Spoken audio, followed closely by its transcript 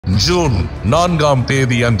June 4ஆம்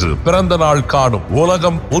தேதி அன்று பிறந்த நாள் காணும்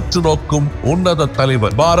உலகம் உற்று நோக்கும் உன்னத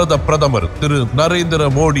தலைவர் பாரத பிரதமர் திரு நரேந்திர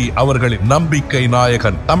மோடி அவர்களின் நம்பிக்கை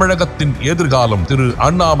நாயகன் தமிழகத்தின் எதிர்காலம் திரு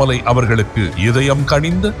அண்ணாமலை அவர்களுக்கு இதயம்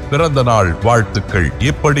கனிந்த பிறந்த நாள் வாழ்த்துக்கள்.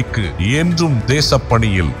 இப்படிக்கு என்றும்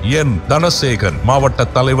தேசப்பணியில் என் தனசேகர், மாவட்ட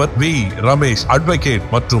தலைவர் வி ரமேஷ்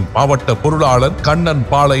அட்வொகேட் மற்றும் மாவட்ட பொருளாளர் கண்ணன்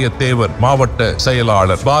பாளையத்தேவர், மாவட்ட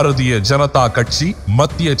செயலாளர் பாரதிய ஜனதா கட்சி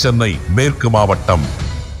மத்திய சென்னை மேற்கு மாவட்டம்.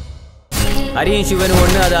 அரியும் சிவன்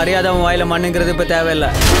ஒன்று, அது அறியாதவன் வாயில மண்ணுங்கிறது இப்போ தேவையில்லை.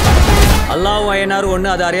 அல்லாஹ் வயனார் ஒன்று,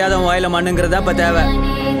 அது அறியாதவன் வாயில மண்ணுங்கிறது தான் இப்போ தேவை.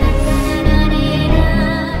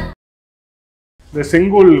 இந்த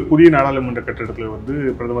செங்கோல் புதிய நாடாளுமன்ற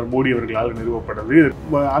கட்டிடத்தில் பிரதமர் மோடி அவர்களால் நிறுவப்பட்டது.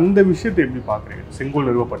 அந்த விஷயத்தை எப்படி பார்க்குறீங்க? செங்கோல்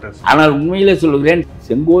நிறுவப்பட்டது. ஆனால் உண்மையிலே சொல்லுகிறேன்,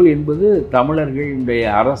 செங்கோல் என்பது தமிழர்களுடைய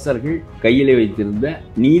அரசர்கள் கையில் வைத்திருந்த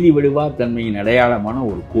நீதி வடிவா தன்மையின் அடையாளமான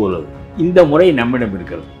ஒரு கோல். அது இந்த முறை நம்மிடம்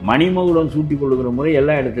இருக்கிறது. மணிமகுடம் சூட்டிக் கொள்ளுகிற முறை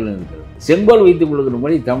எல்லா இடத்திலும் இருக்கிறது. செங்கோல் வைத்துக் கொள்ளுகிற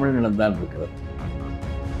முறை தமிழனிடம்தான் இருக்கிறது.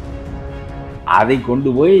 அதை கொண்டு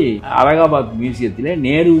போய் அலகாபாத் மியூசியத்திலே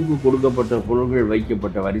நேருவுக்கு கொடுக்கப்பட்ட பொருள்கள்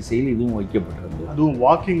வைக்கப்பட்ட வரிசையில் இதுவும் வைக்கப்பட்டிருந்தது. அதுவும்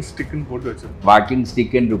வாக்கிங் ஸ்டிக்னு போட்டு வச்சு, வாக்கிங்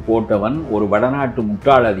ஸ்டிக் என்று போட்டவன் ஒரு வடநாட்டு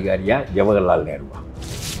முட்டாள் அதிகாரியா ஜவஹர்லால் நேருவா?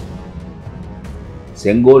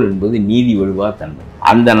 செங்கோல் என்பது நீதி வழுவா தன்மை.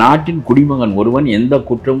 அந்த நாட்டின் குடிமகன் ஒருவன் எந்த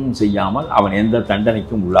குற்றமும் செய்யாமல் அவன் எந்த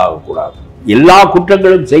தண்டனைக்கும் உள்ளாகக்கூடாது. எல்லா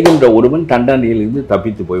குற்றங்களும் செய்கின்ற ஒருவன் தண்டனையிலிருந்து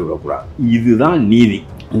தப்பித்து போய்விடக்கூடாது. இதுதான் நீதி.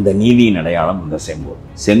 இந்த நீதியின் அடையாளம் இந்த செங்கோல்.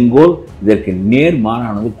 செங்கோல் இதற்கு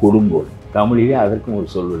நேர்மாறானது கொடுங்கோல். தமிழிலே அதற்கும் ஒரு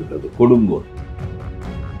சொல் இருக்கிறது, கொடுங்கோல்.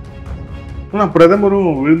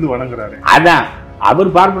 பிரதமரும் விழுந்து வணங்குறாரு. அதான்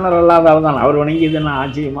அவர் பார்ப்பனர் அல்லாதவர் தான். அவர் வணங்கியது நான்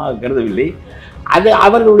ஆச்சரியமாக கருதவில்லை. அது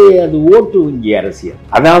அவர்களுடைய அது ஓட்டு வங்கி அரசியல்.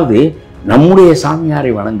 அதாவது நம்முடைய சாமியாரை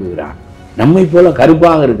வணங்குகிறார், நம்மை போல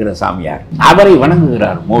கருப்பாக இருக்கிற சாமியார் அவரை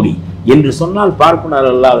வணங்குகிறார் மோடி என்று சொன்னால் பார்ப்பனர்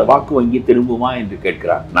அல்லாத வாக்கு வங்கி திரும்புமா என்று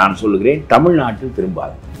கேட்கிறார். நான் சொல்லுகிறேன், தமிழ்நாட்டில்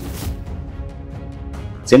திரும்பாது.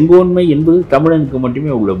 செங்கோன்மை என்பது தமிழனுக்கு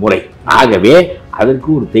மட்டுமே உள்ள முறை. ஆகவே அதற்கு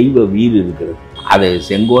ஒரு தெய்வ வீறு இருக்கிறது. அது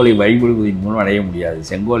செங்கோலை வழிபடுவதன் மூலம் அடைய முடியாது,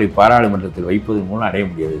 செங்கோலை பாராளுமன்றத்தில் வைப்பதன் மூலம் அடைய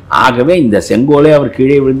முடியாது. ஆகவே இந்த செங்கோலை அவர்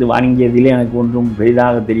கீழே விழுந்து வாங்கியதிலே எனக்கு ஒன்றும்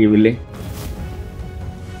பெரிதாக தெரியவில்லை.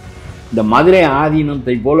 இந்த மதுரை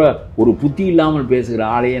ஆதீனத்தை போல ஒரு புத்தி இல்லாமல் பேசுகிற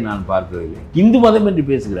ஆளையே நான் பார்க்கவில்லை. இந்து மதம் என்று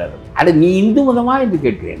பேசுகிறார்கள். அட நீ இந்து மதமா என்று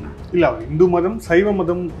கேட்கிறேன். இல்ல, இந்து மதம் சைவ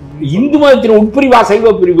மதம். இந்து மதத்தின் உட்பிரிவா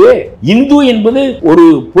சைவ பிரிவு? இந்து என்பது ஒரு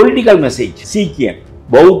பொலிட்டிக்கல் மெசேஜ். சீக்கியன்,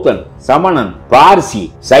 பௌத்தன், சமணன், பார்சி,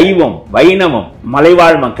 சைவம், வைணவம்,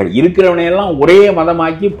 மலைவாழ் மக்கள் இருக்கிறவனையெல்லாம் ஒரே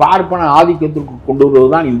மதமாக்கி பார்ப்பன ஆதிக்கத்திற்கு கொண்டு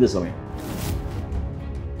வருவதுதான் இந்து சமயம்.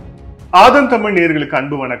 ஆதன் தமிழ் நேயர்களுக்கு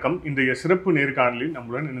அன்பு வணக்கம். இன்றைய சிறப்பு நேர்காணலில்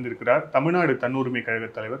நம்முடன் இணைந்திருக்கிறார் தமிழ்நாடு தன்னுரிமை கழக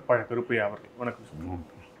தலைவர் பழ கருப்பையா அவர்கள். வணக்கம்.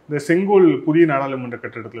 இந்த செங்கோல் புதிய நாடாளுமன்ற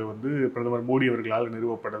கட்டிடத்தில் பிரதமர் மோடி அவர்களால்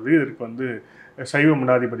நிறுவப்பட்டது. இதற்கு சைவ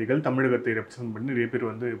மடாதிபதிகள் தமிழகத்தை ரெப்ரசன்ட் பண்ணி நிறைய பேர்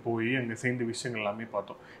போய் அங்கே சேர்ந்த விஷயங்கள் எல்லாமே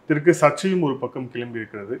பார்த்தோம். இதற்கு சர்ச்சையும் ஒரு பக்கம் கிளம்பி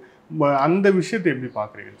இருக்கிறது. அந்த விஷயத்தை எப்படி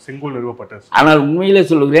பார்க்குறீங்க? செங்கோல் நிறுவப்பட்டது. ஆனால் உண்மையிலே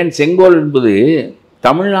சொல்லுகிறேன், செங்கோல் என்பது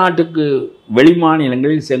தமிழ்நாட்டுக்கு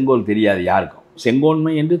வெளிமாநிலங்களில் செங்கோல் தெரியாது யாருக்கும்.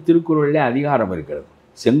 செங்கோன்மை என்று திருக்குறளிலே அதிகாரம் இருக்கிறது.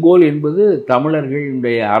 செங்கோல் என்பது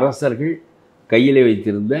தமிழர்களுடைய அரசர்கள் கையில்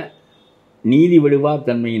வைத்திருந்த நீதி வடிவா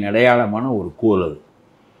தன்மையின் அடையாளமான ஒரு கோல். அது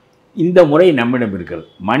இந்த முறை நம்மிடம் இருக்கிறது.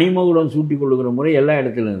 மணிமகுடம் சூட்டிக் கொள்ளுகிற முறை எல்லா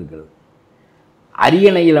இடத்திலும் இருக்கிறது.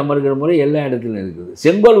 அரியணையில் அமர்கிற முறை எல்லா இடத்திலும் இருக்கிறது.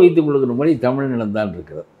 செங்கோல் வைத்துக் கொள்ளுகிற முறை தமிழனிடம்தான்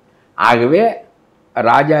இருக்கிறது. ஆகவே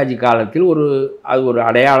ராஜாஜி காலத்தில் அது ஒரு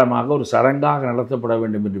அடையாளமாக ஒரு சடங்காக நடத்தப்பட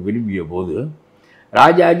வேண்டும் என்று விரும்பிய போது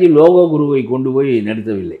ராஜாஜி லோக குருவை கொண்டு போய்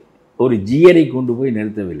நிறுத்தவில்லை, ஒரு ஜீயரை கொண்டு போய்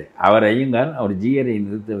நிறுத்தவில்லை. அவர் ஐயங்கார், அவர் ஜீயரை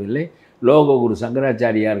நிறுத்தவில்லை. லோக குரு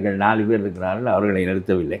சங்கராச்சாரியார்கள் 4 பேர் இருக்கிறார்கள், அவர்களை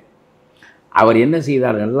நிறுத்தவில்லை. அவர் என்ன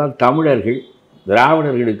செய்தார்கள் என்றால், தமிழர்கள்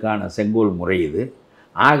திராவிடர்களுக்கான செங்கோல் முறை இது.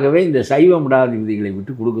 ஆகவே இந்த சைவ மடாதிபதிகளை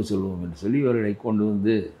விட்டு கொடுக்க சொல்லுவோம் என்று சொல்லி இவர்களை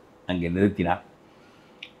கொண்டு அங்கே நிறுத்தினார்.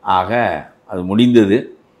 ஆக அது முடிந்தது,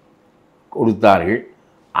 கொடுத்தார்கள்.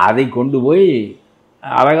 அதை கொண்டு போய்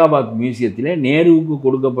அலகாபாத் மியூசியத்திலே நேருவுக்கு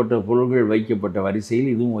கொடுக்கப்பட்ட பொருள்கள் வைக்கப்பட்ட வரிசையில்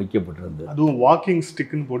இதுவும் வைக்கப்பட்டிருந்தது. அதுவும் வாக்கிங்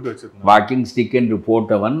ஸ்டிக்னு போட்டு வச்சிருந்தாங்க. வாக்கிங் ஸ்டிக் என்று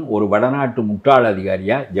போட்டவன் ஒரு வடநாட்டு முட்டாள்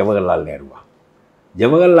அதிகாரியா ஜவஹர்லால் நேருவா?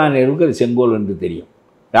 ஜவஹர்லால் நேருவுக்கு அது செங்கோல் என்று தெரியும்,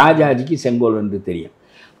 ராஜாஜிக்கு செங்கோல் என்று தெரியும்.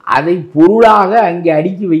 அதை பொருளாக அங்கே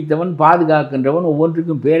அடுக்கி வைத்தவன், பாதுகாக்கின்றவன்,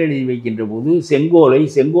 ஒவ்வொன்றுக்கும் பேரெழுதி வைக்கின்ற போது செங்கோலை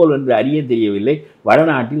செங்கோல் என்று அறிய தெரியவில்லை.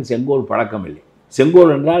 வடநாட்டில் செங்கோல் பழக்கமில்லை.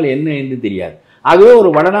 செங்கோல் என்றால் என்ன என்று தெரியாது. ஆகவே ஒரு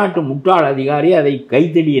வடநாட்டு முட்டாள் அதிகாரி அதை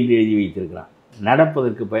கைத்தடி என்று எழுதி வைத்திருக்கிறார்.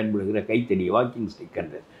 நடப்பதற்கு பயன்படுகிற கைத்தடி, வாக்கிங் ஸ்டிக்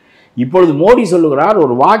என்று. இப்பொழுது மோடி சொல்லுகிறார்,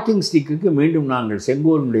 ஒரு வாக்கிங் ஸ்டிக்கு மீண்டும் நாங்கள்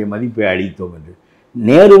செங்கோலுடைய மதிப்பை அளித்தோம் என்று.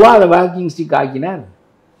 நேருவா அதை வாக்கிங் ஸ்டிக் ஆக்கினார்?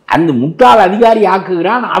 அந்த முட்டாள் அதிகாரி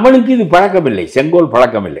ஆக்குகிறான். அவனுக்கு இது பழக்கமில்லை, செங்கோல்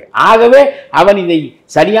பழக்கமில்லை. ஆகவே அவன் இதை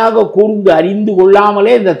சரியாக கூர்ந்து அறிந்து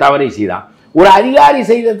கொள்ளாமலே இந்த தவறை செய்தான். ஒரு அதிகாரி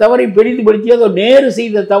செய்த தவறை பெரிதுபடுத்தியதோ நேரு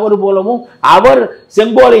செய்த தவறு போலவும், அவர்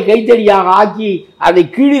செங்கோலை கைத்தடியாக ஆக்கி அதை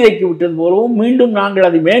கீழிறக்கி விட்டது போலவும், மீண்டும் நாங்கள்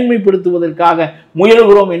அதை மேன்மைப்படுத்துவதற்காக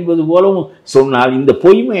முயல்கிறோம் என்பது போலவும் சொன்னால் இந்த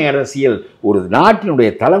பொய்மை அரசியல் ஒரு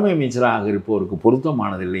நாட்டினுடைய தலைமை அமைச்சராக இருப்பவருக்கு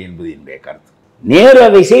பொருத்தமானதில்லை என்பது என்னுடைய கருத்து. நேரு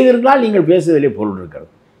அதை செய்திருந்தால் நீங்கள் பேசுவதிலே பொருள்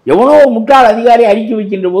இருக்கிறது. எவனோ முட்டாள் அதிகாரி அறிக்கை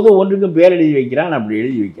வைக்கின்ற போது ஒன்றுக்கும் பேர் எழுதி வைக்கிறான், அப்படி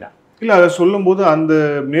எழுதி வைக்கிறான். இல்ல அதை சொல்லும் போது அந்த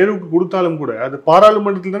நேருவுக்கு கொடுத்தாலும் கூட அது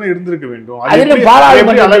பாராளுமன்றத்தில் தானே இருந்திருக்க வேண்டும்.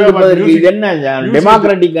 இது என்ன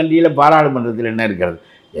டெமோக்ராட்டிக் கண்ட்ரியில பாராளுமன்றத்தில் என்ன இருக்கிறது?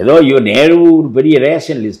 ஏதோ நேரு ஒரு பெரிய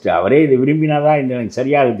ரேஷன் லிஸ்ட், அவரே இதை விரும்பினாரா என்று எனக்கு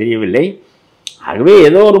சரியாக தெரியவில்லை. ஆகவே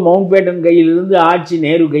ஏதோ ஒரு மவுண்ட் பேட்டன் கையிலிருந்து ஆட்சி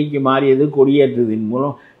நேரு கைக்கு மாறியது, கொடியேற்றத்தின்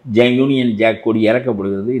மூலம் யூனியன் ஜாக் கொடி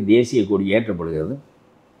இறக்கப்படுகிறது, தேசிய கொடி ஏற்றப்படுகிறது.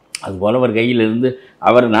 அதுபோல் அவர் கையிலிருந்து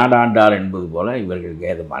அவர் நாடாண்டார் என்பது போல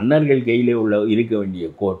இவர்கள் மன்னர்கள் கையிலே இருக்க வேண்டிய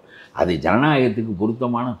கோல் அது ஜனநாயகத்துக்கு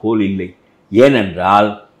பொருத்தமான கோல் இல்லை. ஏனென்றால்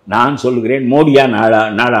நான் சொல்கிறேன், மோடியா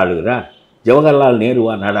நாடாளுகிறார், Jawaharlal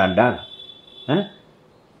நேருவா நாடாண்டார்?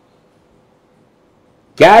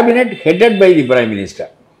 Cabinet headed by the prime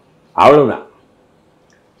minister, அவ்வளவுதான்.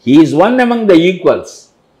 He is one among the equals.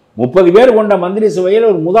 30 பேர் கொண்ட மந்திரி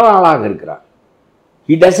சபையில் ஒரு முதல் ஆளாக இருக்கிறார்.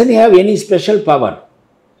 He doesn't have any special power.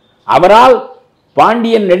 அவரால்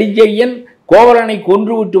பாண்டியன் நெடுஞ்செழியன் கோவலனை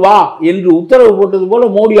கொன்று விட்டு வா என்று உத்தரவு போட்டது போல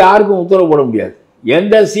மோடி யாருக்கும் உத்தரவு போட முடியாது.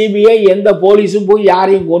 எந்த சிபிஐ எந்த போலீஸும் போய்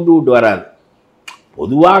யாரையும் கொன்று விட்டு வராது.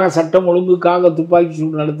 பொதுவாக சட்டம் ஒழுங்குக்காக துப்பாக்கி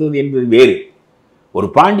சூடு நடத்துவது என்பது வேறு. ஒரு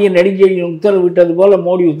பாண்டியன் நெடுஞ்செழியன் உத்தரவு விட்டது போல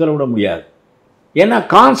மோடி உத்தரவிட முடியாது. ஏன்னா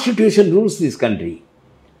constitution rules this country.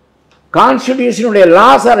 கான்ஸ்டிடியூஷனுடைய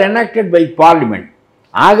loss R enacted by parliament.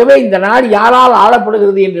 ஆகவே இந்த நாடு யாரால்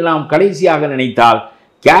ஆளப்படுகிறது என்று நாம் கடைசியாக நினைத்தால்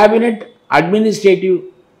கேபினட் அட்மினிஸ்ட்ரேட்டிவ்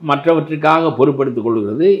மற்றவற்றுக்காக பொறுப்படுத்திக்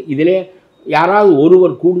கொள்கிறது. இதிலே யாராவது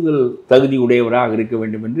ஒருவர் கூடுதல் தகுதி உடையவராக இருக்க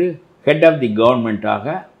வேண்டும் என்று head of the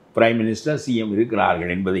கவர்மெண்ட்டாக prime minister, CM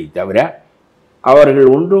இருக்கிறார்கள் என்பதை தவிர அவர்கள்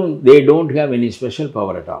ஒன்றும் they don't have any special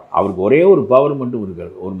power at all. அவருக்கு ஒரே ஒரு பவர் மட்டும்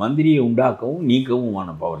இருக்கிறது, ஒரு மந்திரியை உண்டாக்கவும்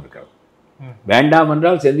நீக்கவுமான பவர் இருக்கிறது. வேண்டாம்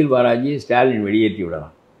என்றால் செந்தில் பாலாஜி ஸ்டாலின் வெளியேற்றி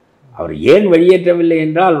விடலாம். அவர் ஏன் வெளியேற்றவில்லை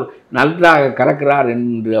என்றால் நன்றாக கறக்கிறார்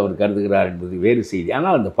என்று அவர் கருதுகிறார் என்பது வேறு செய்தி.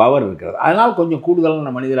 ஆனால் அந்த பவர் இருக்கிறது, அதனால் கொஞ்சம்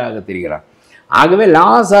கூடுதலான மனிதராக தெரிகிறார். ஆகவே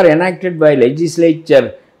loss R enacted by legislature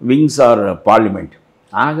wings R parliament.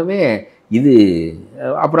 ஆகவே இது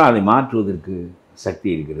அப்புறம் அதை மாற்றுவதற்கு சக்தி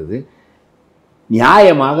இருக்கிறது.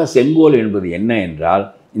 நியாயமாக செங்கோல் என்பது என்ன என்றால்,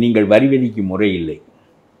 நீங்கள் வரி விதிக்கும் முறை இல்லை,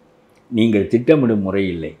 நீங்கள் திட்டமிடும் முறை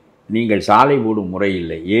இல்லை, நீங்கள் சாலை போடும் முறை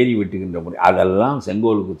இல்லை, ஏரி வெட்டுகின்ற முறை, அதெல்லாம்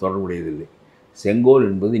செங்கோலுக்கு தொடர்புடையதில்லை. செங்கோல்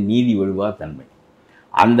என்பது நீதி வழுவா தன்மை.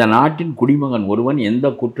 அந்த நாட்டின் குடிமகன் ஒருவன் எந்த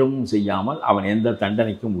குற்றமும் செய்யாமல் அவன் எந்த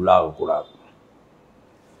தண்டனைக்கும் உள்ளாகக்கூடாது.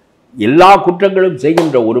 எல்லா குற்றங்களும்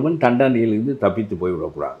செய்கின்ற ஒருவன் தண்டனையிலிருந்து தப்பித்து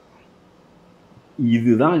போய்விடக்கூடாது.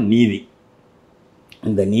 இதுதான் நீதி.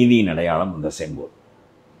 இந்த நீதியின் அடையாளம் இந்த செங்கோல்,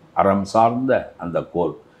 அறம் சார்ந்த அந்த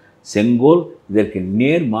கோல். செங்கோல் இதற்கு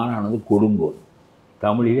நேர்மாறானது கொடுங்கோல்.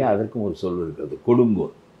 தமிழிலே அதற்கும் ஒரு சொல் இருக்கிறது,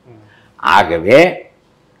 கொடுங்கோல். ஆகவே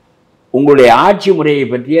உங்களுடைய ஆட்சி முறையை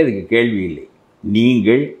பற்றி அதுக்கு கேள்வி இல்லை.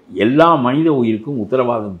 நீங்கள் எல்லா மனித உயிருக்கும்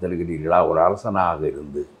உத்தரவாதம் தருகிறீர்களா? ஒரு அரசனாக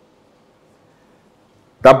இருந்து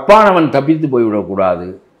தப்பானவன் தப்பித்து போய்விடக்கூடாது,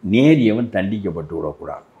 நேரியவன் தண்டிக்கப்பட்டு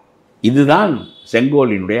விடக்கூடாது. இதுதான்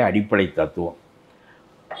செங்கோலினுடைய அடிப்படை தத்துவம்.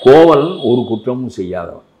 கோவலன் ஒரு குற்றமும்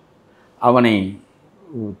செய்யாதவன், அவனை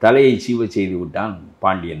தலையை சீவ செய்து விட்டான்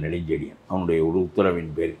பாண்டியன் நெடுஞ்செழியன். அவனுடைய ஒரு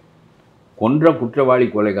உத்தரவின் பேர் கொன்ற குற்றவாளி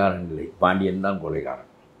கொலைகாரன் இல்லை, பாண்டியன் தான் கொலைகாரன்.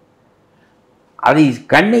 அதை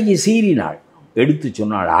கண்ணகி சீறினாள், எடுத்து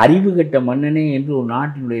சொன்னாள். அறிவு கெட்ட மன்னனே என்று ஒரு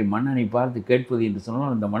நாட்டினுடைய மன்னனை பார்த்து கேட்பது என்று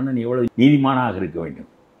சொன்னால் அந்த மன்னன் எவ்வளவு நீதிமானாக இருக்க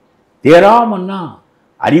வேண்டும். தேரா மன்னா,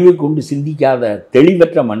 அறிவை கொண்டு சிந்திக்காத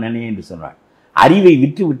தெளிவற்ற மன்னனே என்று சொன்னாள். அறிவை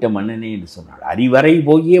விட்டுவிட்ட மன்னனே என்று சொன்னாள். அறிவரை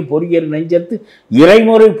போகிய பொறியர் நெஞ்சத்து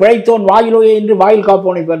இறைமுறை பிழைத்தோன் வாயிலோயே என்று வாயில்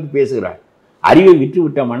காப்போனை பார்த்து பேசுகிறாள். அறிவை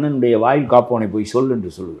விட்டுவிட்ட மன்னனுடைய வாயில் காப்போனை போய் சொல்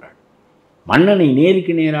என்று சொல்லுகிறாள். மன்னனை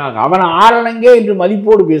நேருக்கு நேராக அவன் ஆரணங்கே என்று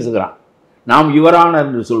மதிப்போடு பேசுகிறான். நாம் யுவரானர்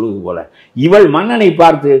என்று சொல்வது போல இவள் மன்னனை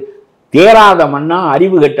பார்த்து தேராத மன்னா,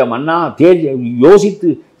 அறிவு கெட்ட மன்னா, யோசித்து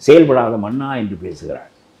செயல்படாத மன்னா என்று பேசுகிறாள்.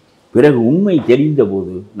 பிறகு உண்மை தெரிந்த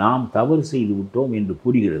போது நாம் தவறு செய்து விட்டோம் என்று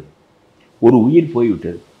புரிகிறது. ஒரு உயிர்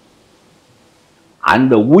போய்விட்டது.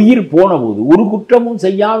 அந்த உயிர் போன போது, ஒரு குற்றமும்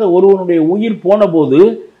செய்யாத ஒருவனுடைய உயிர் போன போது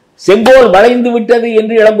செங்கோல் வளைந்து விட்டது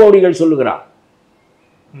என்று இளங்கோவடிகள் சொல்லுகிறார்.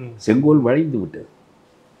 செங்கோல் வளைந்து விட்டது.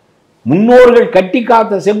 முன்னோர்கள் கட்டி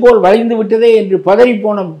காத்த செங்கோல் வளைந்து விட்டதே என்று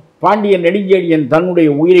பதறிப்போன பாண்டியன் நெடுஞ்செழியன் தன்னுடைய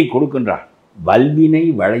உயிரை கொடுக்கின்றார். வல்வினை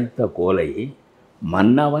வளைத்த கோலை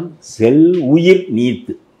மன்னவன் செல் உயிர்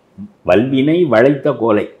நீத்து வல்வினை வளைத்த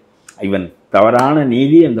கோலை. இவன் தவறான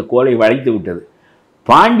நீதி அந்த கோலை வளைத்து விட்டது.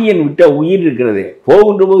 பாண்டியன் விட்ட உயிர் இருக்கிறதே,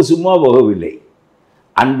 போகின்ற போது சும்மா போகவில்லை,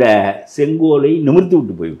 அந்த செங்கோலை நிமிர்த்து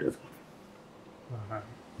விட்டு போய்விட்டது.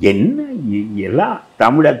 என்ன எல்லாம்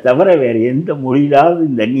தமிழை தவிர வேறு எந்த மொழியிலாவது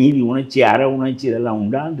இந்த நீதி உணர்ச்சி, அற உணர்ச்சி இதெல்லாம்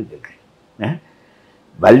உண்டான்னு கேட்குறேன்.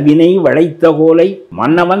 வல்வினை வளைத்த கோலை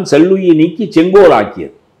மன்னவன் செல்லுயிர் நீக்கி செங்கோல்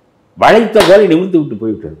ஆக்கியது. வளைத்த கோலை நிமிர்த்து விட்டு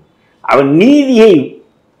போய்விட்டது. அவன் நீதியை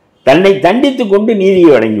தன்னை தண்டித்து கொண்டு நீதியை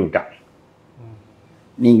வழங்கிவிட்டான்.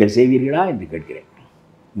 நீங்கள் செய்வீர்களா என்று கேட்கிறேன்.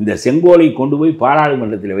 இந்த செங்கோலை கொண்டு போய்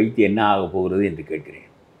பாராளுமன்றத்தில் வைத்து என்ன ஆக போகிறது என்று கேட்கிறேன்.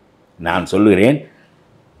 நான் சொல்லுகிறேன்,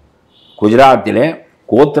 குஜராத்தில்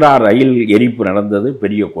கோத்ரா ரயில் எரிப்பு நடந்தது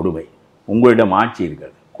பெரிய கொடுமை. உங்களிடம் ஆட்சி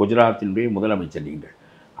இருக்கிறது, குஜராத்தினுடைய முதலமைச்சர் நீங்கள்.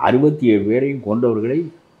 67 பேரையும் கொண்டவர்களை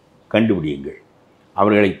கண்டுபிடியுங்கள்,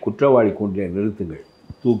 அவர்களை குற்றவாளி கொண்டு நிறுத்துங்கள்,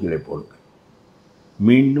 தூக்கிலை போடுங்கள்.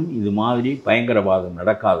 மீண்டும் இது மாதிரி பயங்கரவாதம்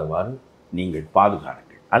நடக்காதவாறு நீங்கள்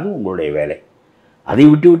பாதுகாருங்கள். அது உங்களுடைய வேலை. அதை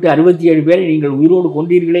விட்டுவிட்டு 67 பேரை நீங்கள் உயிரோடு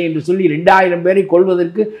கொண்டீர்களே என்று சொல்லி 2000 பேரை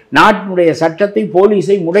கொள்வதற்கு நாட்டினுடைய சட்டத்தை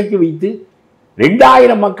போலீஸை முடக்கி வைத்து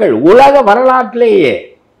 2000 மக்கள் உலக வரலாற்றிலேயே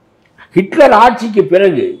ஹிட்லர் ஆட்சிக்கு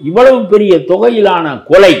பிறகு இவ்வளவு பெரிய தொகையிலான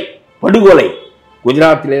கொலை, படுகொலை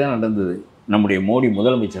குஜராத்திலே தான் நடந்தது. நம்முடைய மோடி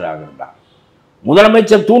முதலமைச்சராக இருந்தார்.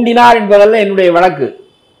 முதலமைச்சர் தூண்டினார் என்பதல்ல என்னுடைய வழக்கு.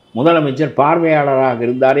 முதலமைச்சர் பார்வையாளராக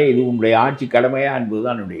இருந்தாரே, இது உங்களுடைய ஆட்சி கடமையா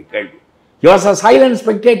என்பதுதான் என்னுடைய கேள்வி. He was a silent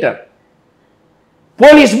spectator.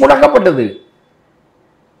 Police முடக்கப்பட்டது,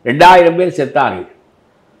 2000 பேர் செத்தார்கள்,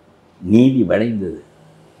 நீதி வளைந்தது.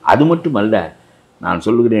 அது மட்டுமல்ல, நான்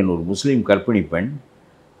சொல்லுகிறேன், ஒரு முஸ்லீம் கர்ப்பிணி பெண்,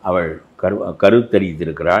 அவள்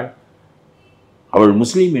கருத்தரித்திருக்கிறாள். அவள்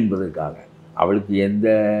முஸ்லீம் என்பதற்காக அவளுக்கு எந்த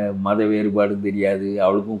மத வேறுபாடும் தெரியாது,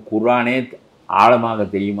 அவளுக்கும் குர்ஆனே ஆழமாக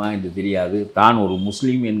தெரியுமா என்று தெரியாது, தான் ஒரு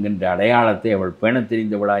முஸ்லீம் என்கின்ற அடையாளத்தை அவள் பேண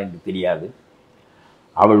தெரிந்தவளா என்று தெரியாது.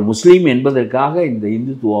 அவள் முஸ்லீம் என்பதற்காக இந்த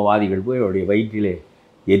இந்துத்துவவாதிகள் போய் அவளுடைய வயிற்றிலே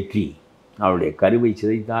ஏற்றி அவளுடைய கருவை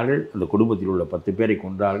சிதைத்தார்கள். அந்த குடும்பத்தில் உள்ள 10 பேரை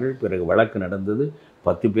கொன்றார்கள். பிறகு வழக்கு நடந்தது,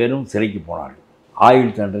 10 பேரும் சிறைக்கு போனார்கள்,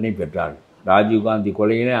 ஆயுள் தண்டனை பெற்றார்கள். ராஜீவ்காந்தி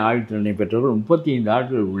கொலையிலே ஆயுள் தண்டனை பெற்றவர்கள் 35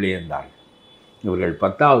 ஆண்டுகள் உள்ளே இருந்தார்கள். இவர்கள்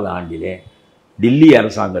 10வது ஆண்டிலே டில்லி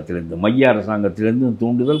அரசாங்கத்திலிருந்து, மைய அரசாங்கத்திலிருந்து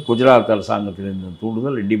தூண்டுதல், குஜராத் அரசாங்கத்திலிருந்து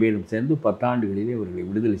தூண்டுதல், 2 பேரும் சேர்ந்து 10 ஆண்டுகளிலே இவர்களை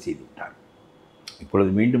விடுதலை செய்து விட்டார்.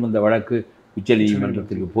 இப்பொழுது மீண்டும் அந்த வழக்கு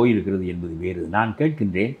உச்சநீதிமன்றத்திற்கு போயிருக்கிறது என்பது வேறு. நான்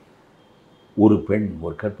கேட்கின்றேன், ஒரு பெண்,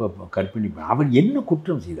 ஒரு கர்ப்பிணி பெண், அவள் என்ன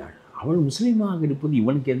குற்றம் செய்தாள்? அவள் முஸ்லீமாக இருப்பது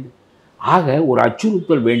இவனுக்கு எந்த? ஆக ஒரு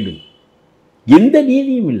அச்சுறுத்தல் வேண்டும். எந்த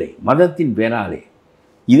நீதியும் இல்லை மதத்தின் பேராலே.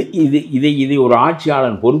 இதை ஒரு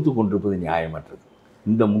ஆட்சியாளன் பொறுத்து கொண்டிருப்பது நியாயமற்றது.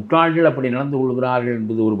 இந்த முட்டாள்கள் அப்படி நடந்து கொள்கிறார்கள்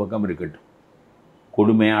என்பது ஒரு பக்கம் இருக்கட்டும்,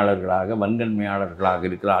 கொடுமையாளர்களாக வன்கண்மையாளர்களாக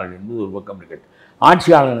இருக்கிறார்கள் என்பது ஒரு பக்கம் இருக்கட்டும்,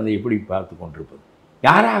 ஆட்சியாளன் அதை எப்படி பார்த்து கொண்டிருப்பது?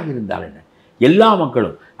 யாராக இருந்தால் என்ன, எல்லா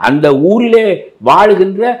மக்களும், அந்த ஊரிலே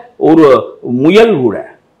வாழுகின்ற ஒரு முயல் கூட,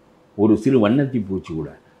 ஒரு சிறு வண்ணத்தி பூச்சி கூட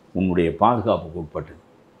உன்னுடைய பாதுகாப்புக்கு உட்பட்டது.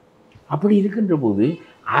 அப்படி இருக்கின்ற போது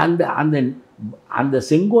அந்த அந்த அந்த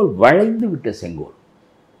செங்கோல் வளைந்து விட்ட செங்கோல்,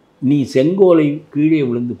 நீ செங்கோலை கீழே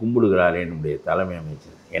விழுந்து கும்பிடுகிறாரே என்னுடைய தலைமை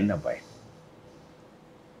அமைச்சர், என்ன பயன்?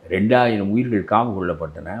 2000 உயிர்கள் காவு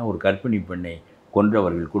கொள்ளப்பட்டன. ஒரு கர்ப்பிணி பெண்ணை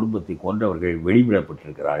கொன்றவர்கள், குடும்பத்தை கொன்றவர்கள்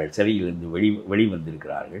வெளிவிடப்பட்டிருக்கிறார்கள், சிறையிலிருந்து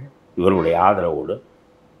வெளிவந்திருக்கிறார்கள் இவர்களுடைய ஆதரவோடு.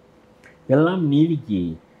 இதெல்லாம்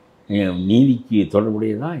நீதிக்கு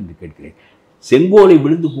தொடர்புடையதா என்று கேட்கிறேன். செங்கோலை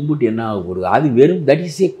விழுந்து கும்பிட்டு என்ன ஆக போகிறது? அது வெறும் that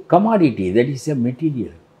is a commodity, that is a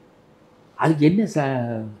material. அதுக்கு என்ன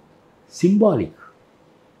சிம்பாலிக்,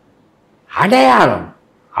 அடையாளம்,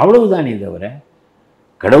 அவ்வளவுதானே தவிர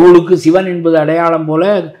கடவுளுக்கு சிவன் என்பது அடையாளம் போல,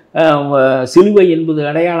 சிலுவை என்பது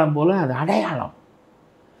அடையாளம் போல, அது அடையாளம்.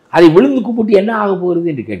 அதை விழுந்து கும்பிட்டு என்ன ஆக போகிறது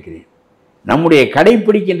என்று கேட்கிறேன். நம்முடைய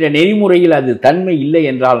கடைப்பிடிக்கின்ற நெறிமுறையில் அது தன்மை இல்லை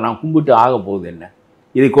என்றால் நாம் கும்பிட்டு ஆக போவது என்ன?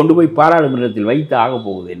 இதை கொண்டு போய் பாராளுமன்றத்தில் வைத்து ஆக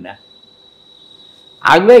போவது என்ன?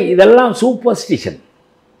 ஆகவே இதெல்லாம் சூப்பர்ஸ்டிஷன்,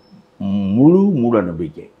 முழு மூட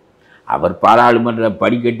நம்பிக்கை. அவர் பாராளுமன்ற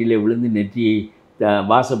படிக்கட்டிலே விழுந்து நெற்றியை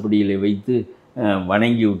வாசப்படியில் வைத்து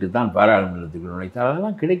வணங்கி விட்டு தான் பாராளுமன்றத்துக்கு நுழைத்தார்.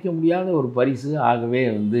 அதெல்லாம் கிடைக்க முடியாத ஒரு பரிசு. ஆகவே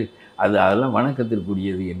அதெல்லாம்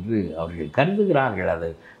வணக்கத்திற்குரியது என்று அவர்கள்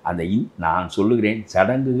கருதுகிறார்கள். அந்த நான் சொல்லுகிறேன்,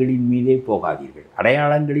 சடங்குகளின் மீதே போகாதீர்கள்,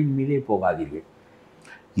 அடையாளங்களின் மீதே போகாதீர்கள்.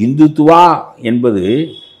 இந்துத்துவா என்பது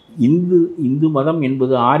இந்து மதம்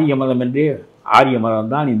என்பது ஆரிய மதம் என்றே, ஆரிய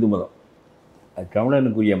மதம் தான் இந்து மதம், அது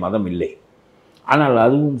தமிழனுக்குரிய மதம் இல்லை. ஆனால்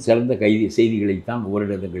அதுவும் சிறந்த செய்திகளைத்தான்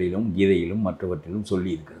ஓரிடங்களிலும் கீதையிலும் மற்றவற்றிலும்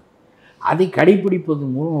சொல்லியிருக்கிறது. அதை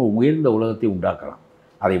கடைப்பிடிப்பதன் மூலம் உயர்ந்த உலகத்தை உண்டாக்கலாம்,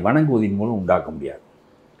 அதை வணங்குவதன் மூலம் உண்டாக்க முடியாது.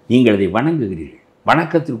 நீங்கள் அதை வணங்குகிறீர்கள்,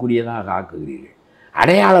 வணக்கத்திற்குரியதாக ஆக்குகிறீர்கள்,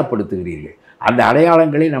 அடையாளப்படுத்துகிறீர்கள். அந்த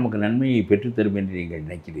அடையாளங்களே நமக்கு நன்மையை பெற்றுத்தரும் என்று நீங்கள்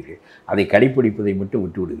நினைக்கிறீர்கள். அதை கடைப்பிடிப்பதை மட்டும்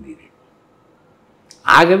விட்டு விடுகிறீர்கள்.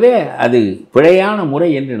 ஆகவே அது பிழையான முறை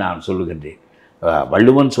என்று நான் சொல்லுகின்றேன்.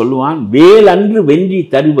 வள்ளுவன் சொல்லுவான், வேல் அன்று வென்றி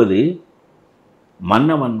தருவது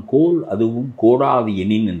மன்னவன் கோல் அதுவும் கோடாது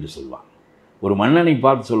எண்ணின் என்று சொல்வான். ஒரு மன்னனை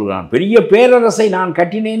பார்த்து சொல்கிறான், பெரிய பேரரசை நான்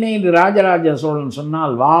கட்டினேனே என்று ராஜராஜ சோழன்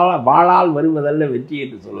சொன்னால் வாளால் வருவதல்ல வெற்றி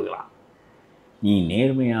என்று சொல்லுகிறான். நீ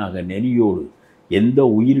நேர்மையாக நெறியோடு எந்த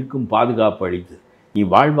உயிருக்கும் பாதுகாப்பு அளித்து நீ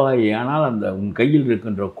வாழ்வாயானால் அந்த உன் கையில்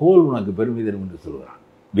இருக்கின்ற கோல் உனக்கு பெருமை தரும் என்று சொல்கிறான்.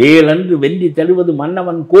 வேலன்று வென்றி தருவது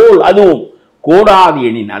மன்னவன் கோல் அதுவும் கோடாது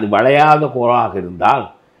எண்ணின். அது வளையாத கோலாக இருந்தால்,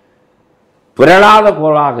 பிறழாத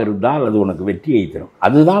கோலாக இருந்தால் அது உனக்கு வெற்றியை தரும்.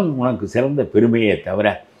 அதுதான் உனக்கு சிறந்த பெருமையே தவிர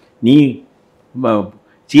நீ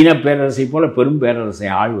சீன பேரரசை போல பெரும் பேரரசை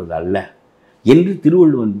ஆழ்வது அல்ல என்று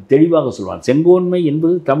திருவள்ளுவன் தெளிவாக சொல்வான். செங்கோன்மை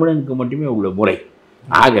என்பது தமிழனுக்கு மட்டுமே உள்ள முறை.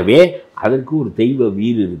 ஆகவே அதற்கு ஒரு தெய்வ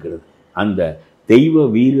வீறு இருக்கிறது. அந்த தெய்வ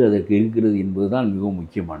வீறு அதற்கு இருக்கிறது என்பதுதான் மிகவும்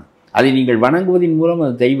முக்கியமானது. அதை நீங்கள் வணங்குவதன் மூலம்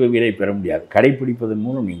அந்த தெய்வ வீரை பெற முடியாது, கடைப்பிடிப்பதன்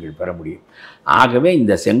மூலம் நீங்கள் பெற முடியும். ஆகவே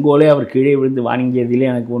இந்த செங்கோலை அவர் கீழே விழுந்து வாங்கியதிலே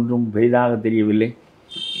எனக்கு ஒன்றும் பெரிதாக தெரியவில்லை.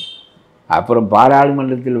 அப்புறம்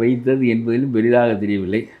பாராளுமன்றத்தில் வைத்தது என்பதிலும் பெரிதாக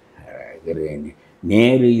தெரியவில்லை.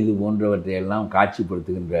 நேரு இது போன்றவற்றையெல்லாம்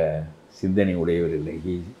காட்சிப்படுத்துகின்ற சிந்தனை உடையவர் இல்லை.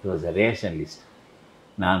 He was a rationalist.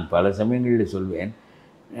 நான் பல சமயங்களில் சொல்வேன்,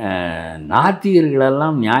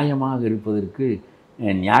 நாத்திகர்களெல்லாம் நியாயமாக இருப்பதற்கு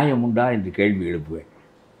நியாயம் உண்டா என்று கேள்வி எழுப்புவேன்.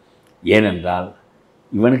 ஏனென்றால்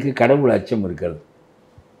இவனுக்கு கடவுள் அச்சம் இருக்கிறது,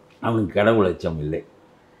 அவனுக்கு கடவுள் அச்சம் இல்லை.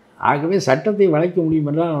 ஆகவே சட்டத்தை வளைக்க முடியும்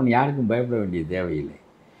என்றால் அவன் யாருக்கும் பயப்பட வேண்டிய தேவையில்லை.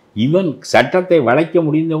 இவன் சட்டத்தை வளைக்க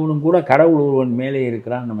முடிந்தவனும் கூட கடவுள் ஒருவன் மேலே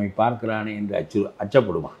இருக்கிறான், நம்மை பார்க்கிறானே என்று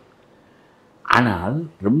அச்சப்படுவான். ஆனால்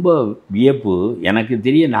ரொம்ப வியப்பு, எனக்கு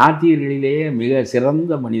தெரிய நாத்திகர்களிலேயே மிக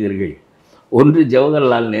சிறந்த மனிதர்கள் ஒன்று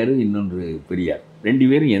ஜவஹர்லால் நேரு, இன்னொன்று பெரியார். ரெண்டு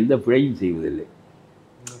பேரும் எந்த பிழையும் செய்வதில்லை.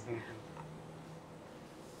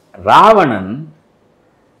 ராவணன்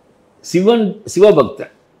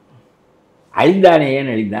சிவபக்தன், அழிந்தானே. ஏன்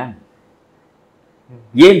அழிந்தான்?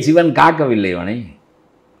 ஏன் சிவன் காக்கவில்லை அவனை?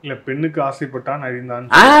 இல்ல, பெண்ணுக்கு ஆசைப்பட்டான், அழிந்தான்.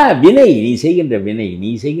 வினை, நீ செய்கின்ற வினை,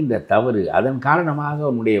 நீ செய்கின்ற தவறு, அதன் காரணமாக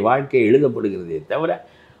உன்னுடைய வாழ்க்கை எழுதப்படுகிறதே தவிர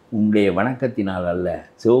உன்னுடைய வணக்கத்தினால் அல்ல.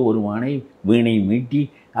 சிவபெருமானை வீணை மீட்டி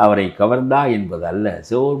அவரை கவர்ந்தா என்பது அல்ல.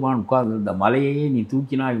 சிவபெருமான் உட்கார்ந்திருந்த மலையையே நீ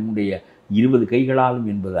தூக்கினாய் உன்னுடைய 20 கைகளாலும்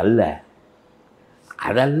என்பது அல்ல,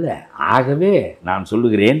 அதல்ல. ஆகவே நான்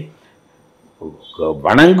சொல்லுகிறேன்,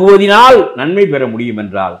 வணங்குவதினால் நன்மை பெற முடியும்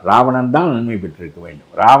என்றால் ராவணன் தான் நன்மை பெற்றிருக்க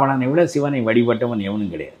வேண்டும். ராவணனை விட சிவனை வழிபட்டவன்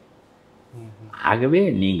எவனும் கிடையாது. ஆகவே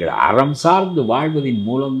நீங்கள் அறம் சார்ந்து வாழ்வதன்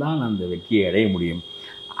மூலம்தான் அந்த வெற்றியை அடைய முடியும்.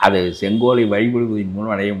 அது செங்கோலை வழிபடுவதன்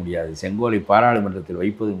மூலம் அடைய முடியாது, செங்கோலை பாராளுமன்றத்தில்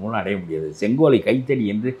வைப்பதன் மூலம் அடைய முடியாது. செங்கோலை கைத்தடி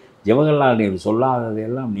என்று ஜவஹர்லால் நேரு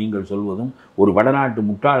சொல்லாததையெல்லாம் நீங்கள் சொல்வதும் ஒரு வடநாட்டு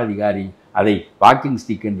முட்டாள் அதிகாரி அதை வாக்கிங்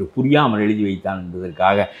ஸ்டிக் என்று புரியாமல் எழுதி வைத்தான்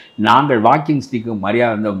என்பதற்காக நாங்கள் வாக்கிங் ஸ்டிக்கு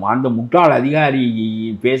மரியாதை, அந்த முட்டாள் அதிகாரி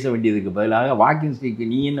பேச வேண்டியதுக்கு பதிலாக வாக்கிங் ஸ்டிக்கு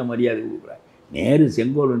நீ என்ன மரியாதை கொடுக்குறாய்? நேரு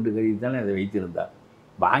செங்கோல் என்று கருதித்தானே அதை வைத்திருந்தார்,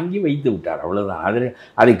 வாங்கி வைத்து விட்டார், அவ்வளவுதான்.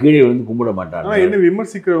 அதை கீழே வந்து கும்பிட மாட்டார். என்ன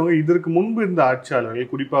விமர்சிக்கிறவங்க, இதற்கு முன்பு இருந்த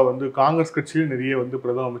ஆட்சியாளர்கள், குறிப்பாக காங்கிரஸ் கட்சியில் நிறைய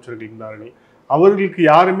பிரதம அமைச்சர்கள் இருந்தார்கள், அவர்களுக்கு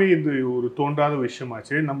யாருமே இது ஒரு தோன்றாத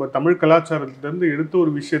விஷயமாச்சு. நம்ம தமிழ் கலாச்சாரத்திலிருந்து எடுத்த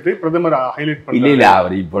ஒரு விஷயத்தை பிரதமர் ஹைலைட் பண்ண. இல்லை,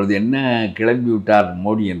 அவர் இப்பொழுது என்ன கிளம்பி விட்டார்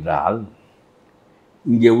மோடி என்றால்,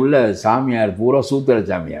 இங்கே உள்ள சாமியார் பூரா சூத்திர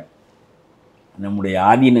சாமியார், நம்முடைய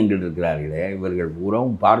ஆதீனங்கள் இருக்கிறார்களே இவர்கள்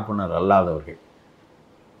பூராவும் பார்ப்பனர் அல்லாதவர்கள்.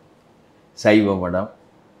 சைவ மடம்,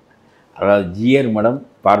 அதாவது ஜியர் மடம்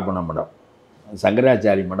பார்ப்பன மடம்,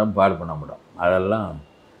 சங்கராச்சாரி மடம் பார்ப்பன மடம், அதெல்லாம்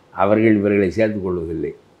அவர்கள் இவர்களை சேர்த்து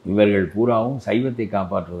கொள்வதில்லை. இவர்கள் பூராவும் சைவத்தை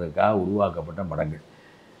காப்பாற்றுவதற்காக உருவாக்கப்பட்ட மடங்கள்.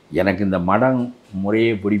 எனக்கு இந்த மடம்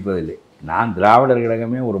முறையே பிடிப்பதில்லை. நான் திராவிடர்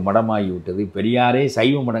கழகமே ஒரு மடமாகிவிட்டது. பெரியாரே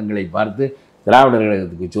சைவ மடங்களை பார்த்து திராவிடர்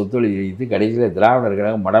கழகத்துக்கு சொத்தொழில் வைத்து கடைசியில் திராவிடர்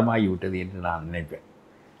கழகம் மடமாகிவிட்டது என்று நான் நினைப்பேன்.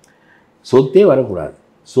 சொத்தே வரக்கூடாது.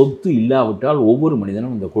 சொத்து இல்லாவிட்டால் ஒவ்வொரு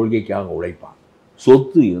மனிதனும் இந்த கொள்கைக்காக உழைப்பான்.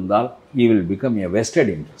 சொத்து இருந்தால் he will become a vested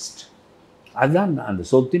interest. அதுதான் அந்த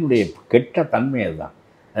சொத்தினுடைய கெட்ட தன்மை. அதுதான்.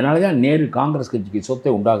 அதனால தான் நேரு காங்கிரஸ் கட்சிக்கு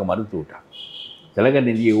சொத்தை உண்டாக மறுத்து விட்டான். திலகர்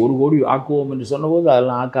நிதியை 1 கோடி ஆக்குவோம் என்று சொன்னபோது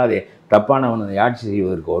அதெல்லாம் ஆக்காதே, தப்பானவனை ஆட்சி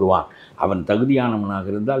செய்வதற்கு வருவான், அவன் தகுதியானவனாக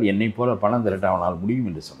இருந்தால் என்னை போல பணம் திரட்ட அவனால் முடியும்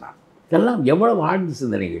என்று சொன்னான். இதெல்லாம் எவ்வளவு ஆழ்ந்த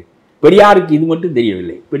சிந்தனைகள். பெரியாருக்கு இது மட்டும்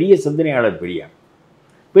தெரியவில்லை. பெரிய சிந்தனையாளர் பெரியார்.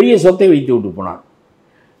 பெரிய சொத்தை வைத்து விட்டு போனான்.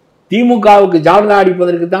 திமுகவுக்கு ஜால்ரா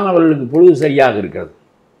அடிப்பதற்கு தான் அவர்களுக்கு பொழுது சரியாக இருக்கிறது.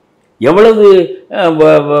 எவ்வளவு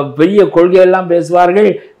பெரிய கொள்கையெல்லாம் பேசுவார்கள்.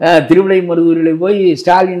 திருவிடைமருதூரில் போய்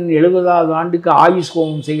ஸ்டாலின் 70வது ஆண்டுக்கு ஆயுஷ்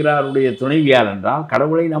ஹோமம் செய்கிறாருடைய துணைவியார் என்றால்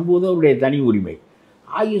கடவுளை நம்புவது அவருடைய தனி உரிமை.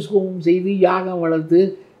 ஆயுஷ் ஹோமம் செய்து யாகம் வளர்த்து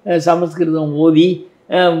சமஸ்கிருதம் ஓதி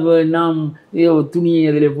நாம் துணியை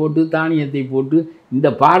அதில் போட்டு தானியத்தை போட்டு இந்த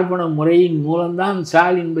பார்ப்பன முறையின் மூலம்தான்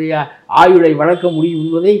ஸ்டாலினுடைய ஆயுளை வளர்க்க முடியும்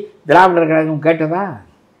என்பதை திராவிடர் கழகம் கேட்டதா?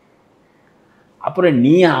 அப்புறம்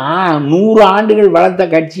நீ 100 ஆண்டுகள் வளர்த்த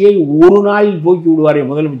கட்சியை ஒரு நாளில் போக்கி விடுவாரே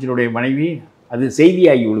முதலமைச்சருடைய மனைவி, அது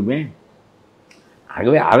செய்தியாகி விடுமே.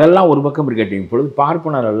 ஆகவே அதெல்லாம் ஒரு பக்கம் இருக்கட்டும். இப்பொழுது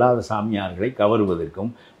பார்ப்பனர் அல்லாத சாமியார்களை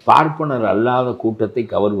கவருவதற்கும் பார்ப்பனர் அல்லாத கூட்டத்தை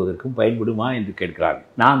கவருவதற்கும் பயன்படுமா என்று கேட்கிறார்கள்.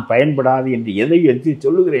 நான் பயன்படாது என்று எதை எடுத்து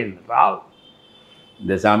சொல்லுகிறேன் என்றால்,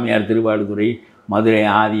 இந்த சாமியார் திருவாடுதுறை மதுரை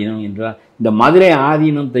ஆதீனம் என்றால், இந்த மதுரை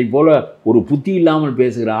ஆதீனத்தை போல ஒரு புத்தி இல்லாமல்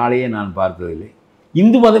பேசுகிற ஆளையே நான் பார்த்ததில்லை.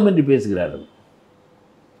 இந்து மதம் என்று பேசுகிறார்கள்.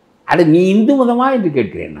 அட நீ இந்து மதமா என்று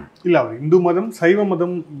கேட்கிறேன் நான். இல்ல, அவர் இந்து மதம் சைவ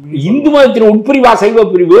மதம். இந்து மதத்தின் உட்பிரிவா சைவ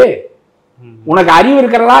பிரிவு? உனக்கு அறிவு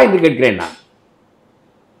இருக்கிறதா என்று கேட்கிறேன் நான்.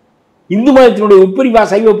 இந்து மதத்தினுடைய உட்பிரிவா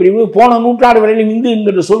சைவ பிரிவு? போன நூற்றாண்டு வரையிலும் இந்து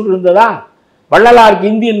என்கின்ற சொல் இருந்ததா? வள்ளலாருக்கு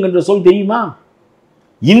இந்து என்கின்ற சொல் தெரியுமா?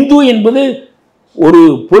 இந்து என்பது ஒரு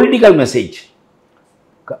பொலிட்டிக்கல் மெசேஜ்.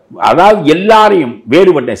 அதாவது எல்லாரையும்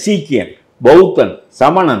வேறுபட்ட சீக்கியன், பௌத்தன்,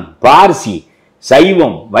 சமணன், பார்சி,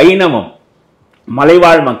 சைவம், வைணவம்,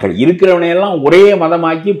 மலைவாழ் மக்கள் இருக்கிறவனையெல்லாம் ஒரே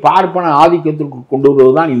மதமாக்கி பார்ப்பன ஆதிக்கத்திற்கு கொண்டு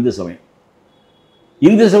வருவதுதான் இந்து சமயம்.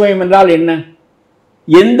 இந்து சமயம் என்றால் என்ன?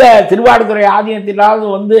 எந்த திருவாடுதுறை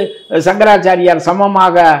ஆதீனத்திலாவது சங்கராச்சாரியார்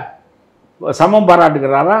சமம்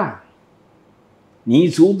பாராட்டுகிறாரா? நீ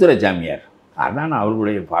சூத்திர சாமியார். அதான்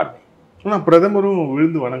அவர்களுடைய பார்வை. ஆனால் பிரதமரும்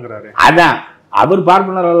விழுந்து வணங்குறாரு. அதான் அவர்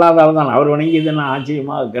பார்ப்பனர் அல்லாதவர் தான். அவர் வணங்கியதை நான்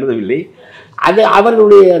ஆச்சரியமாக கருதவில்லை. அது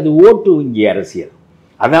அவர்களுடைய ஓட்டு வங்கி அரசியல்.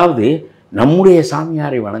 அதாவது நம்முடைய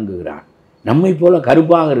சாமியாரை வணங்குகிறார், நம்மை போல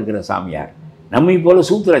கருப்பாக இருக்கிற சாமியார், நம்மை போல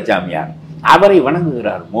சூத்திர சாமியார், அவரை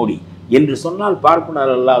வணங்குகிறார் மோடி என்று சொன்னால்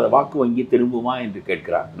பார்ப்பனர் அல்லாத வாக்கு வங்கி திரும்புமா என்று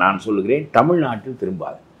கேட்கிறார். நான் சொல்லுகிறேன், தமிழ்நாட்டில்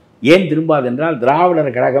திரும்பாது. ஏன் திரும்பாது என்றால்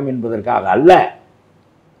திராவிடர் கழகம் என்பதற்காக அல்ல.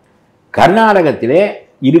 கர்நாடகத்திலே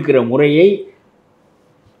இருக்கிற முறையை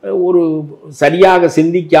ஒரு சரியாக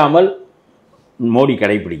சிந்திக்காமல் மோடி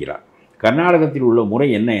கடைபிடிக்கிறார். கர்நாடகத்தில் உள்ள முறை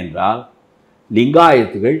என்ன என்றால்,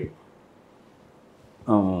 லிங்காயத்துகள்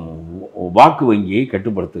வாக்கு வங்கியை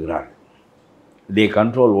கட்டுப்படுத்துகிறார்கள். தே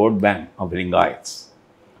கண்ட்ரோல் ஓட் பேங்க் ஆஃப் லிங்காயத்ஸ்.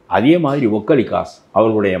 அதே மாதிரி ஒக்கலிகாஸ்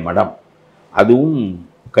அவர்களுடைய மடம் அதுவும்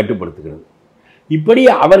கட்டுப்படுத்துகிறது. இப்படி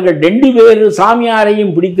அவர்கள் 2 பேர்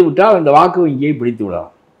சாமியாரையும் பிடித்து விட்டால் அந்த வாக்கு வங்கியை பிடித்து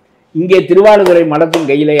விடலாம். இங்கே திருவாடுதுறை மடத்தின்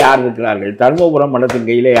கையிலே யார் இருக்கிறார்கள்? தர்மபுரம் மடத்தின்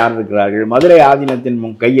கையிலே யார் இருக்கிறார்கள்? மதுரை ஆதீனத்தின்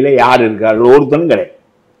கையிலே யார் இருக்கிறார்கள்? ஒருத்தனும் கிடையாது.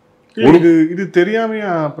 இது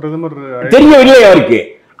தெரியாமையா பிரதமர்? தெரியவில்லை அவருக்கு.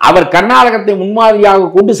 அவர் கர்நாடகத்தை முன்மாதிரியாக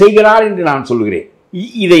கொண்டு செய்கிறார் என்று நான் சொல்கிறேன்.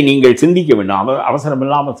 இதை நீங்கள் சிந்திக்க வேண்டும், அவசரம்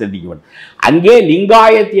இல்லாமல் சிந்திக்க வேண்டும். அங்கே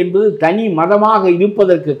லிங்காயத் என்பது தனி மதமாக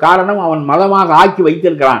இருப்பதற்கு காரணம் அவன் மதமாக ஆக்கி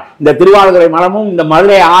வைத்திருக்கிறான். இந்த திருவாடுதுறை மடமும் இந்த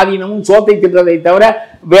மதுரை ஆதீனமும் சோத்தை தின்றதை தவிர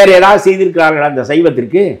வேற ஏதாவது செய்திருக்கிறார்கள் அந்த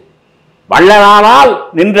சைவத்திற்கு? வள்ளலாரால்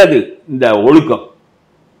நின்றது இந்த ஒழுக்கம்.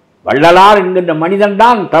 வள்ளலார் என்கின்ற மனிதன்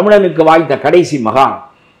தான் தமிழனுக்கு வாய்த்த கடைசி மகான்.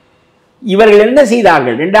 இவர்கள் என்ன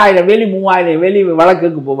செய்தார்கள்? 2000 வேலி 3000 வேலி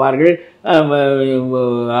வழக்குக்கு போவார்கள்,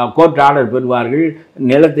 கோர்ட் ஆர்டர் பெறுவார்கள்,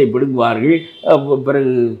 நிலத்தை பிடுங்குவார்கள்.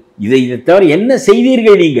 பிறகு இதை தவிர என்ன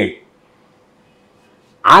செய்தீர்கள் நீங்கள்?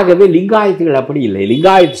 ஆகவே லிங்காயத்துகள் அப்படி இல்லை.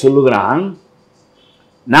 லிங்காயத்து சொல்லுகிறான்,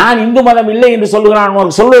 நான் இந்து மதம் இல்லை என்று சொல்லுகிறான்.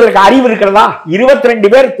 உனக்கு சொல்வதற்கு அறிவு இருக்கிறதா?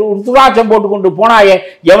 22 பேர் துராட்சம் போட்டுக்கொண்டு போனாயே,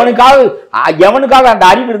 எவனுக்காக அந்த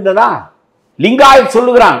அறிவு இருந்ததா? லிங்காயத்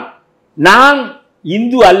சொல்லுகிறான், நான்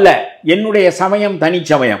இந்து அல்ல, என்னுடைய சமயம்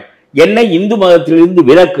தனிச்சமயம், என்னை இந்து மதத்திலிருந்து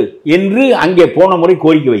விலக்கு என்று அங்கே போன முறை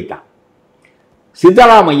கோரிக்கை வைத்தான்.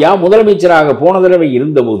 சித்தராமையா முதலமைச்சராக போன தடவை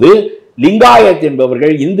இருந்தபோது லிங்காயத்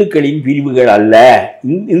என்பவர்கள் இந்துக்களின் பிரிவுகள் அல்ல,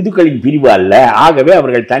 இந்துக்களின் பிரிவு அல்ல, ஆகவே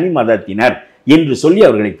அவர்கள் தனி மதத்தினர் என்று சொல்லி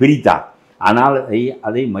அவர்களை பிரித்தார். ஆனால்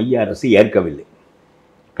அதை மைய அரசு ஏற்கவில்லை.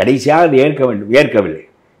 கடைசியாக அது ஏற்கவில்லை.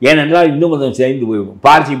 ஏனென்றால் இந்து மதம் சேர்ந்து போய்விடும்.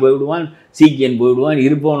 பார்சி போய்விடுவான், சீக்கியன் போய்விடுவான்,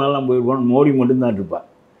 இருப்பவனெல்லாம் போய்விடுவான், மோடி மட்டும்தான் இருப்பார்.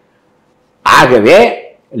 ஆகவே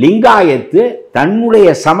லிங்காயத்து தன்னுடைய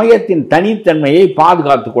சமயத்தின் தனித்தன்மையை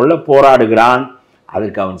பாதுகாத்து கொள்ள போராடுகிறான்.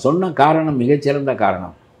 அதற்கு அவன் சொன்ன காரணம் மிகச்சிறந்த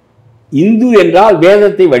காரணம். இந்து என்றால்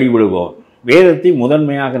வேதத்தை வழிபடுவோம், வேதத்தை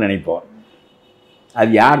முதன்மையாக நினைப்போம்.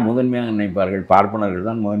 அது யார் முதன்மையாக நினைப்பார்கள்? பார்ப்பனர்கள்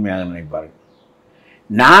தான் முதன்மையாக நினைப்பார்கள்.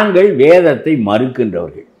 நாங்கள் வேதத்தை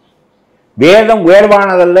மறுக்கின்றவர்கள், வேதம்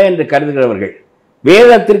உயர்வானதல்ல என்று கருதுகிறவர்கள்,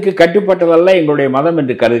 வேதத்திற்கு கட்டுப்பட்டதல்ல எங்களுடைய மதம்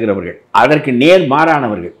என்று கருதுகிறவர்கள், அதற்கு நேர்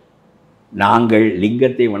மாறானவர்கள். நாங்கள்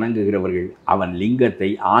லிங்கத்தை வணங்குகிறவர்கள், அவன் லிங்கத்தை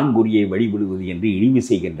ஆண்குறியை வழிபடுவது என்று இழிவு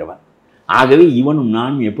செய்கின்றவன். ஆகவே இவனும்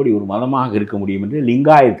நானும் எப்படி ஒரு மதமாக இருக்க முடியும் என்று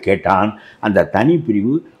லிங்காயத் கேட்டான். அந்த தனி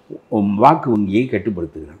பிரிவு வாக்கு வங்கியை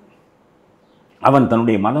கட்டுப்படுத்துகிறான். அவன்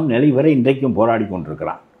தன்னுடைய மதம் நிலை வரை இன்றைக்கும் போராடி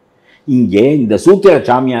கொண்டிருக்கிறான். இங்கே இந்த சூத்திர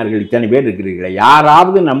சாமியார்கள் இத்தனை பேர் இருக்கிறீர்களா,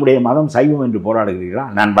 யாராவது நம்முடைய மதம் சைவம் என்று போராடுகிறீர்களா?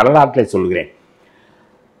 நான் வரலாற்றில் சொல்கிறேன்.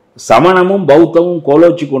 சமணமும் பௌத்தமும்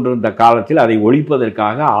கோலோச்சி கொண்டிருந்த காலத்தில் அதை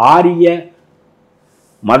ஒழிப்பதற்காக ஆரிய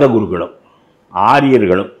மதகுருக்களும்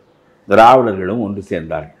ஆரியர்களும் திராவிடர்களும் ஒன்று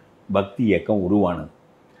சேர்ந்தார்கள். பக்தி இயக்கம் உருவானது.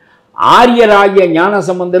 ஆரியராகிய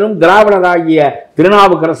ஞானசம்பந்தரும் திராவிடராகிய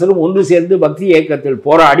திருநாவுக்கரசரும் ஒன்று சேர்ந்து பக்தி இயக்கத்தில்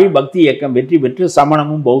போராடி பக்தி இயக்கம் வெற்றி பெற்று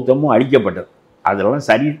சமணமும் பௌத்தமும் அழிக்கப்பட்டது. அதெல்லாம்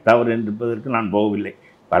சரி தவறு என்பதற்கு நான் போகவில்லை,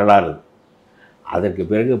 வரலாறு. அதற்கு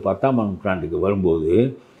பிறகு 10ஆம் நூற்றாண்டுக்கு வரும்போது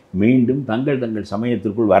மீண்டும் தங்கள்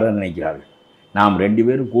சமயத்திற்குள் வர நினைக்கிறார்கள். நாம் 2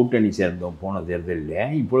 பேரும் கூட்டணி சேர்ந்தோம் போன தேர்தலில்,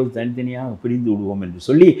 இப்பொழுது தனித்தனியாக பிரிந்து விடுவோம் என்று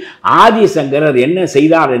சொல்லி ஆதிசங்கரர் என்ன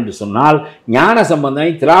செய்தார் என்று சொன்னால், ஞான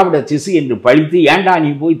சம்பந்தனை திராவிட சிசு என்று பழித்து, ஏண்டா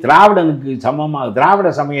நீ போய் திராவிடனுக்கு சமமாக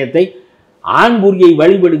திராவிட சமயத்தை ஆண்புரியை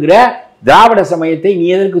வழிபடுகிற திராவிட சமயத்தை நீ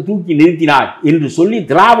எதற்கு தூக்கி நிறுத்தினார் என்று சொல்லி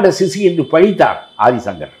திராவிட சிசு என்று பழித்தார்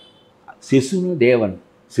ஆதிசங்கர். சிசுனு தேவன்,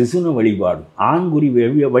 சிசுனு வழிபாடு, ஆண்குறி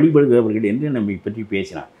வழிபடுகிறவர்கள் என்று நம்மை பற்றி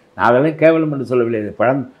பேசினார். நான் அதெல்லாம் கேவலம் என்று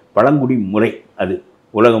சொல்லவில்லை. பழங்குடி முறை, அது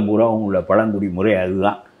உலகம் பூராவும் உள்ள பழங்குடி முறை,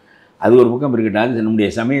 அதுதான். அது ஒரு பக்கம் இருக்கட்டும், அது நம்முடைய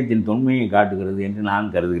சமயத்தின் தொன்மையை காட்டுகிறது என்று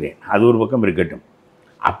நான் கருதுகிறேன். அது ஒரு பக்கம் இருக்கட்டும்.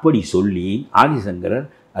 அப்படி சொல்லி ஆதிசங்கரர்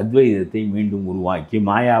அத்வைதத்தை மீண்டும் உருவாக்கி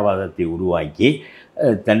மாயாவாதத்தை உருவாக்கி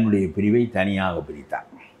தன்னுடைய பிரிவை தனியாக பிரித்தார்.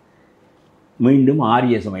 மீண்டும்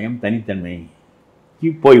ஆரிய சமயம்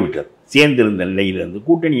தனித்தன்மைக்கு போய்விட்டது. சேர்ந்திருந்த நிலையிலிருந்து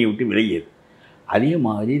கூட்டணியை விட்டு விலகியது. அதே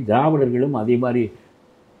மாதிரி திராவிடர்களும் அதே மாதிரி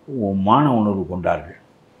மான உணர்வு கொண்டார்கள்.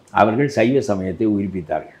 அவர்கள் சைவ சமயத்தை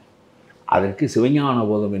உயிர்ப்பித்தார்கள். அதற்கு சிவஞான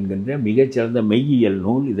போதம் என்கின்ற மிகச்சிறந்த மெய்யியல்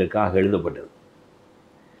நூல் இதற்காக எழுதப்பட்டது.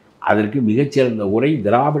 அதற்கு மிகச்சிறந்த உரை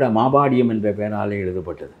திராவிட மாபாடியம் என்ற பெயராலே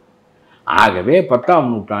எழுதப்பட்டது. ஆகவே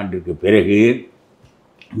 10ஆம் நூற்றாண்டிற்கு பிறகு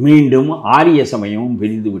மீண்டும் ஆரிய சமயமும்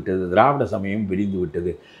பிரிந்து விட்டது, திராவிட சமயமும் பிரிந்து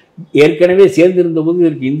விட்டது. ஏற்கனவே சேர்ந்திருந்த போது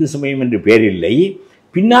இதற்கு இந்து சமயம் என்று பெயர் இல்லை.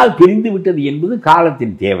 பின்னால் பிரிந்து விட்டது என்பது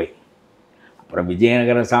காலத்தின் தேவை. அப்புறம்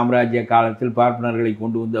விஜயநகர சாம்ராஜ்ய காலத்தில் பார்ப்பனர்களை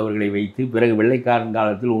கொண்டு வந்து அவர்களை வைத்து, பிறகு வெள்ளைக்காரன்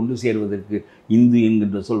காலத்தில் ஒன்று சேர்வதற்கு இந்து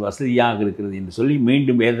என்கின்ற சொல் வசதியாக இருக்கிறது என்று சொல்லி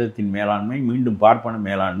மீண்டும் வேதத்தின் மேலாண்மை, மீண்டும் பார்ப்பன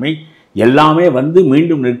மேலாண்மை எல்லாமே வந்து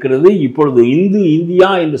மீண்டும் நிற்கிறது. இப்பொழுது இந்து இந்தியா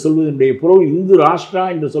என்று சொல்வதனுடைய பொருள், இந்து ராஷ்டிரா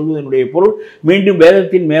என்று சொல்வதனுடைய பொருள் மீண்டும்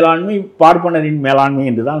வேதத்தின் மேலாண்மை, பார்ப்பனரின் மேலாண்மை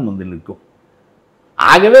என்று தான் வந்து நிற்கும்.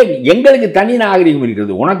 ஆகவே எங்களுக்கு தனி நாகரிகம்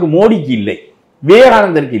இருக்கிறது, உனக்கு மோடிக்கு இல்லை,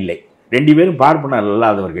 விவேகானந்தருக்கு இல்லை. 2 பேரும் பார்ப்பனர்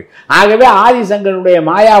அல்லாதவர்கள். ஆகவே ஆதிசங்கருடைய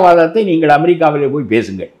மாயாவாதத்தை நீங்கள் அமெரிக்காவிலே போய்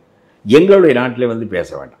பேசுங்கள், எங்களுடைய நாட்டில் வந்து பேச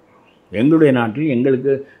வேண்டாம். எங்களுடைய நாட்டில்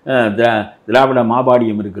எங்களுக்கு திராவிட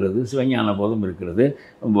மாபாடியம் இருக்கிறது, சிவஞான போதம் இருக்கிறது,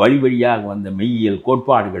 வழி வழியாக வந்த மெய்யியல்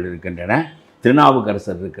கோட்பாடுகள் இருக்கின்றன.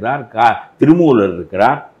 திருநாவுக்கரசர் இருக்கிறார், திருமூலர்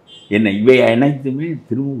இருக்கிறார். என்ன இவை அனைத்துமே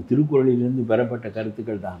திருக்குறளிலிருந்து பெறப்பட்ட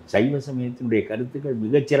கருத்துக்கள் தான். சைவ சமயத்தினுடைய கருத்துக்கள்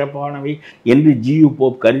மிகச்சிறப்பானவை என்று ஜியு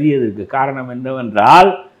போப் கருதியதற்கு காரணம்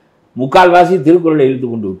என்னவென்றால், முக்கால்வாசி திருக்குறளை இழுத்து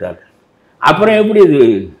கொண்டு விட்டார்கள். அப்புறம் எப்படி இது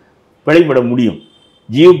பிழைப்பட முடியும்?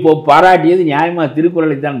 ஜியு போப் பாராட்டியது நியாயமாக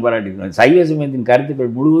திருக்குறளைத்தான் பாராட்டியிருக்கணும். சைவ சமயத்தின்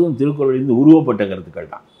கருத்துக்கள் முழுவதும் திருக்குறளிலிருந்து உருவப்பட்ட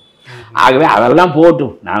கருத்துக்கள் தான். ஆகவே அதெல்லாம்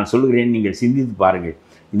போட்டும். நான் சொல்கிறேன், நீங்கள் சிந்தித்து பாருங்கள்.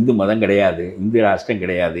 இந்து மதம் கிடையாது, இந்து ராஷ்டிரம்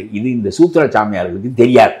கிடையாது, இது இந்த சூத்திர சாமியார்களுக்கு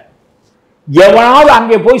தெரியாது. எவனாவது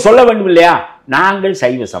அங்கே போய் சொல்ல வேண்டும் இல்லையா, நாங்கள்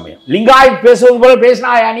சைவ சமயம். லிங்காயத் பேசுவது போல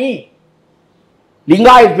பேசினாயா நீ?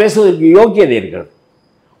 லிங்காயத் பேசுவதற்கு யோக்கியதை இருக்கிறது,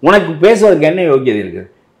 உனக்கு பேசுவதற்கு என்ன யோக்கியதை இருக்குது?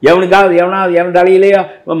 எவனுக்காவது எவன் தலையிலேயோ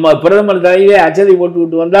பிரதமர் தலையிலே அச்சதை போட்டு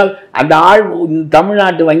விட்டு வந்தால் அந்த ஆள்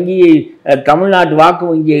தமிழ்நாட்டு வங்கியை, தமிழ்நாட்டு வாக்கு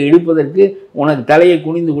வங்கியை இழுப்பதற்கு உனக்கு தலையை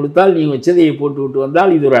குனிந்து கொடுத்தால், நீ அச்சதையை போட்டு விட்டு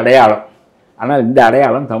வந்தால் இது ஒரு அடையாளம். ஆனால் இந்த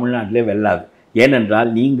அடையாளம் தமிழ்நாட்டிலே வெல்லாது. ஏனென்றால்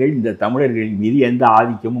நீங்கள் இந்த தமிழர்களின் மீது எந்த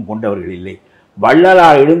ஆதிக்கமும் கொண்டவர்கள் இல்லை.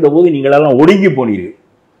 வள்ளலார் எழுந்தபோது நீங்களெல்லாம் ஒடுங்கி போனீர்கள்.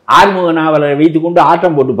 ஆறுமுக நாவலரை வைத்துக்கொண்டு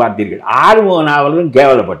ஆட்டம் போட்டு பார்த்தீர்கள். ஆறுமுக நாவலரும்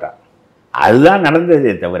கேவலப்பட்டார். அதுதான்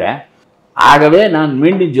நடந்ததே தவிர. ஆகவே நான்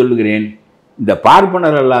மீண்டும் சொல்லுகிறேன், இந்த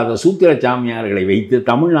பார்ப்பனர் அல்லாத சூத்திர சாமியார்களை வைத்து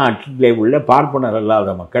தமிழ்நாட்டிலே உள்ள பார்ப்பனர்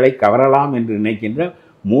அல்லாத மக்களை கவரலாம் என்று நினைக்கின்ற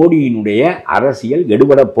மோடியினுடைய அரசியல்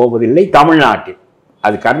எடுபடப் போவதில்லை தமிழ்நாட்டில்.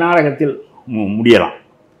 அது கர்நாடகத்தில் முடியலாம்.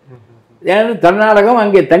 ஏன்னா கர்நாடகம்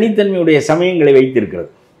அங்கே தனித்தன்மையுடைய சமயங்களை வைத்திருக்கிறது.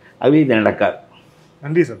 அது இது நடக்காது.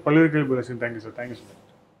 நன்றி சார். பல்வேறு கேள்வி. Thank you sir.